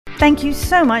Thank you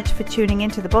so much for tuning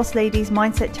into the Boss Ladies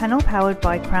Mindset channel powered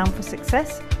by Crown for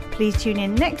Success. Please tune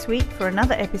in next week for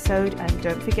another episode, and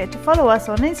don't forget to follow us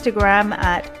on Instagram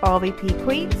at RVP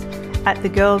Queens, at The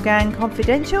Girl Gang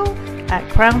Confidential, at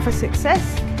Crown for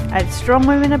Success, at Strong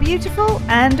Women Are Beautiful,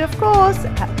 and of course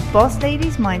at Boss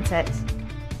Ladies Mindset.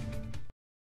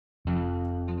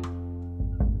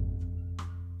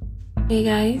 Hey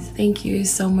guys, thank you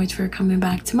so much for coming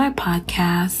back to my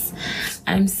podcast.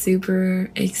 I'm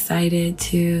super excited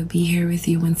to be here with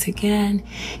you once again.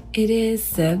 It is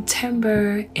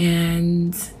September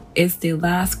and it's the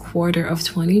last quarter of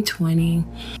 2020,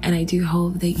 and I do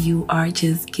hope that you are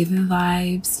just giving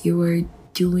vibes, you are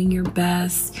doing your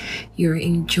best, you're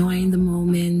enjoying the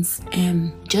moments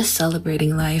and just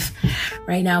celebrating life.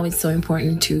 Right now it's so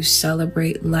important to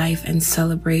celebrate life and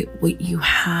celebrate what you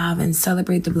have and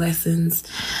celebrate the blessings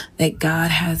that God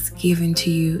has given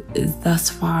to you thus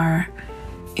far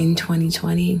in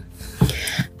 2020.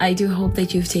 I do hope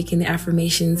that you've taken the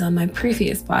affirmations on my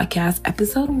previous podcast,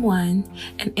 episode 1,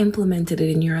 and implemented it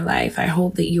in your life. I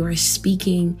hope that you are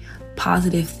speaking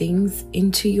positive things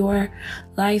into your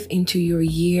life, into your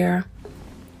year,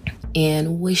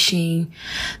 and wishing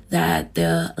that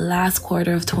the last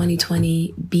quarter of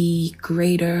 2020 be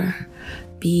greater,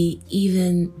 be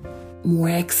even more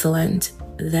excellent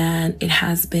than it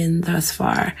has been thus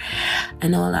far. I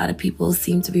know a lot of people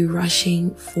seem to be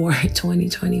rushing for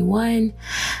 2021.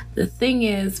 The thing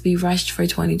is, we rushed for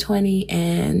 2020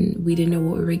 and we didn't know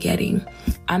what we were getting.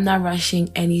 I'm not rushing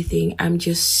anything. I'm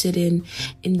just sitting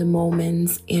in the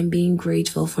moments and being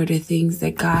grateful for the things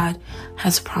that God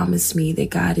has promised me,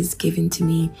 that God has given to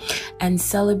me, and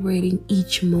celebrating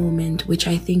each moment, which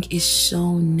I think is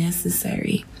so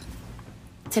necessary.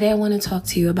 Today, I want to talk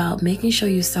to you about making sure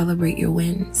you celebrate your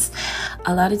wins.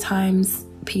 A lot of times,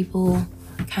 people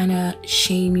kind of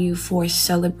shame you for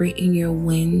celebrating your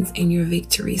wins and your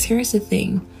victories. Here's the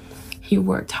thing. You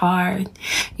worked hard.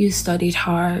 You studied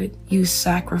hard. You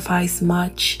sacrificed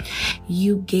much.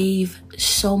 You gave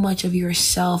so much of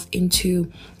yourself into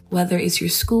whether it's your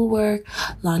schoolwork,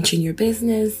 launching your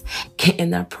business,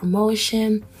 getting that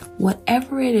promotion,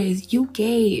 whatever it is, you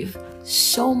gave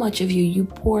so much of you. You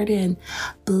poured in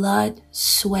blood,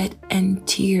 sweat, and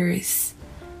tears.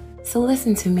 So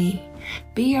listen to me.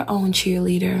 Be your own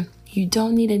cheerleader. You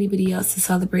don't need anybody else to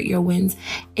celebrate your wins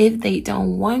if they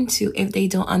don't want to, if they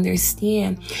don't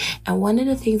understand. And one of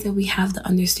the things that we have to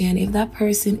understand, if that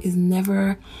person is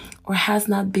never or has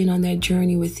not been on that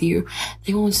journey with you,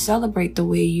 they won't celebrate the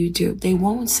way you do. They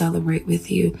won't celebrate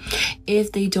with you.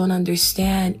 If they don't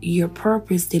understand your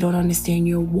purpose, they don't understand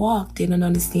your walk, they don't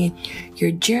understand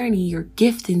your journey, your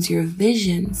giftings, your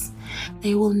visions,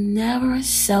 they will never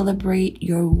celebrate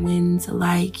your wins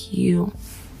like you.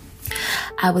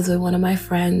 I was with one of my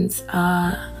friends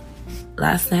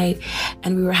last night,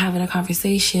 and we were having a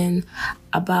conversation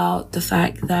about the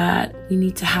fact that we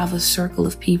need to have a circle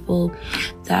of people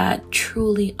that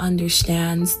truly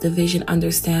understands the vision,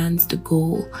 understands the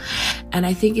goal. And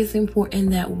I think it's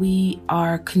important that we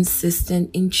are consistent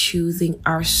in choosing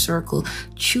our circle.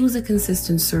 Choose a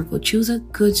consistent circle. Choose a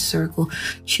good circle.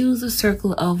 Choose a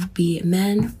circle of, be it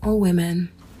men or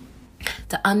women,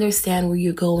 to understand where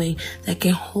you're going, that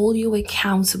can hold you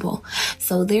accountable.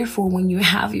 So therefore, when you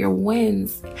have your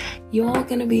wins, you're all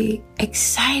going to be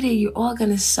excited. You're all going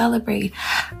to celebrate.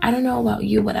 I don't know about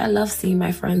you, but I love seeing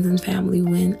my friends and family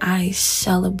win. I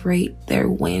celebrate their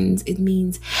wins. It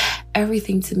means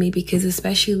everything to me, because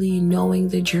especially knowing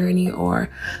the journey or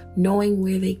knowing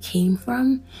where they came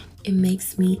from, it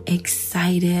makes me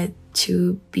excited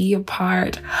to be a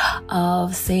part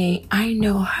of saying, I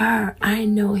know her, I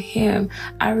know him.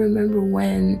 I remember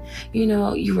when,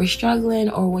 you were struggling,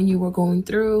 or when you were going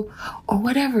through, or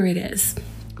whatever it is.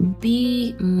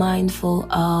 Be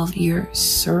mindful of your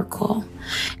circle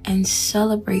and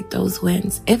celebrate those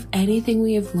wins. If anything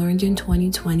we have learned in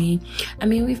 2020,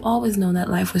 we've always known that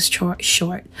life was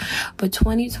short, but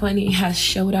 2020 has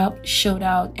showed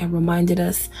out, and reminded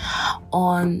us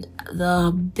on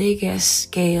the biggest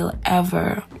scale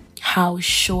ever how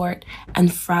short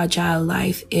and fragile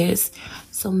life is.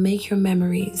 So make your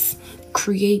memories.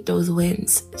 Create those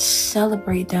wins.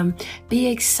 Celebrate them. Be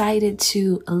excited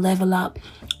to level up.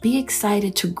 Be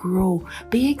excited to grow.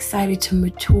 Be excited to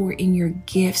mature in your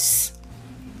gifts.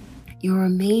 You're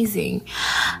amazing.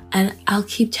 And I'll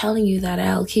keep telling you that.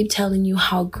 I'll keep telling you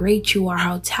how great you are,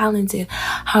 how talented,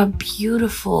 how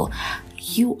beautiful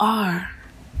you are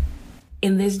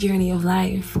in this journey of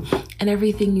life. And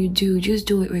everything you do, just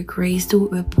do it with grace, do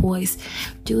it with poise,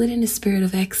 do it in a spirit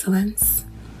of excellence.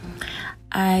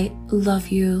 I love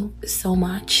you so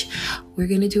much. We're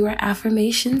going to do our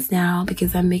affirmations now,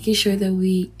 because I'm making sure that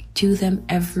we do them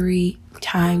every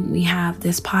time we have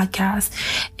this podcast.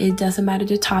 It doesn't matter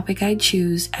the topic I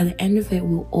choose. At the end of it,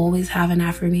 we'll always have an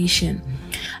affirmation.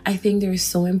 I think they're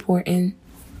so important.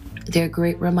 They're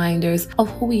great reminders of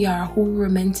who we are, who we were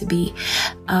meant to be.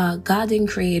 God didn't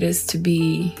create us to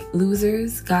be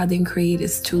losers. God didn't create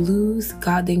us to lose.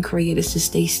 God didn't create us to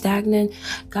stay stagnant.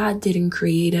 God didn't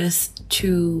create us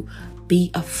to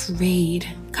be afraid.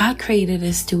 God created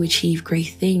us to achieve great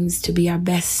things, to be our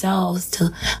best selves,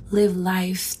 to live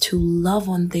life, to love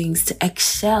on things, to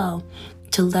excel,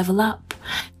 to level up,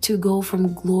 to go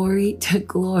from glory to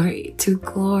glory to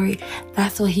glory.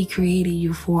 That's what he created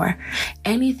you for.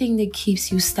 Anything that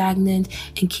keeps you stagnant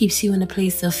and keeps you in a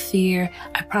place of fear,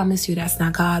 I promise you that's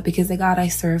not God, because the God I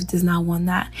serve does not want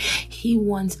that. He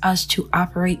wants us to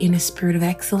operate in a spirit of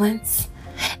excellence.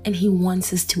 And he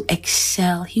wants us to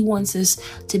excel. He wants us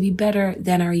to be better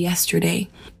than our yesterday.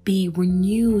 Be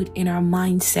renewed in our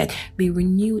mindset. Be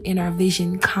renewed in our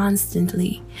vision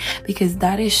constantly. Because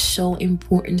that is so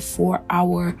important for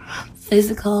our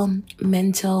physical,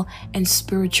 mental, and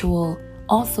spiritual,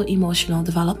 also emotional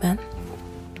development.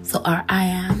 So our I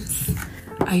ams.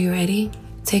 Are you ready?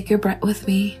 Take your breath with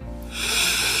me.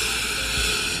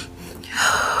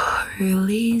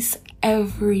 Release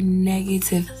every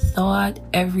negative thought,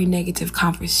 every negative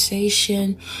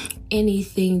conversation,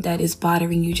 anything that is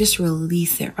bothering you. Just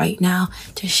release it right now.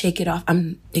 Just shake it off.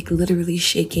 I'm literally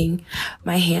shaking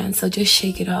my hand. So just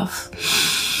shake it off.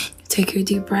 Take your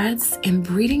deep breaths. And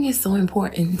breathing is so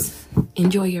important.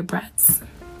 Enjoy your breaths.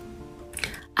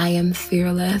 I am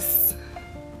fearless.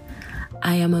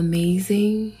 I am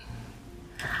amazing.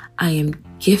 I am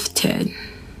gifted.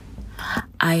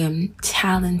 I am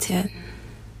talented.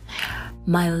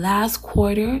 My last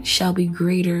quarter shall be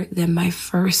greater than my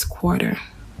first quarter.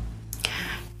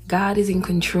 God is in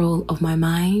control of my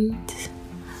mind,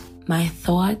 my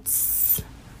thoughts,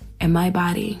 and my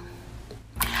body.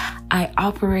 I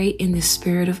operate in the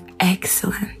spirit of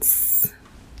excellence.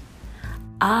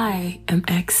 I am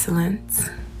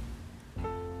excellent.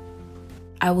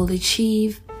 I will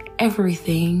achieve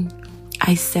everything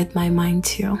I set my mind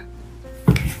to.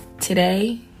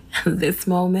 Today, this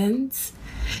moment,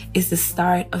 is the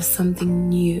start of something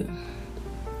new.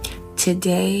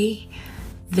 Today,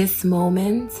 this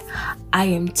moment, I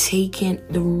am taking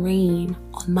the reign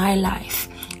on my life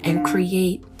and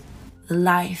create the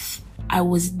life I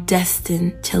was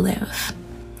destined to live.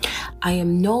 I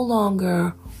am no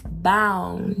longer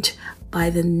bound by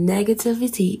the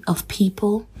negativity of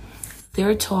people,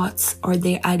 their thoughts, or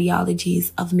their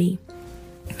ideologies of me.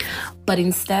 But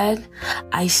instead,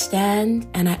 I stand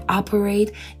and I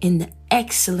operate in the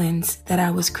excellence that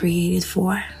I was created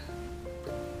for.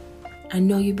 I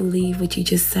know you believe what you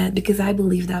just said, because I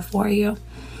believe that for you.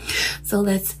 So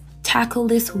let's tackle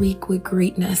this week with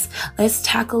greatness. Let's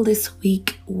tackle this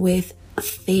week with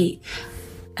faith.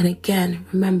 And again,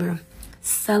 remember,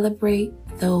 celebrate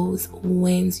those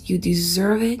wins. You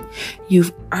deserve it.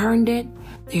 You've earned it.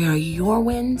 They are your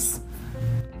wins.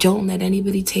 Don't let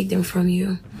anybody take them from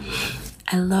you.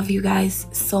 I love you guys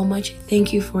so much.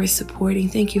 Thank you for supporting.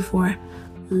 Thank you for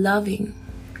loving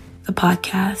the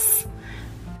podcast.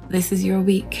 This is your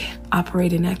week.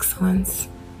 Operate in excellence.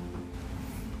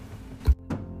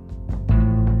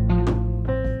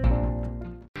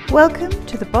 Welcome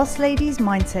to the Boss Ladies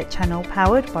Mindset channel,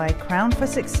 powered by Crown for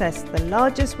Success, the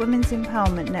largest women's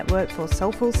empowerment network for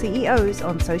soulful CEOs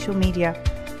on social media.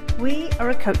 We are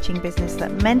a coaching business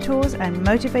that mentors and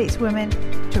motivates women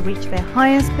to reach their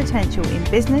highest potential in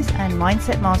business and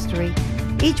mindset mastery.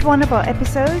 Each one of our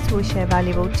episodes will share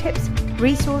valuable tips,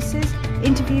 resources,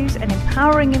 interviews, and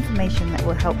empowering information that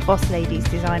will help boss ladies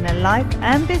design a life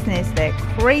and business they're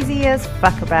crazy as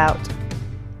fuck about.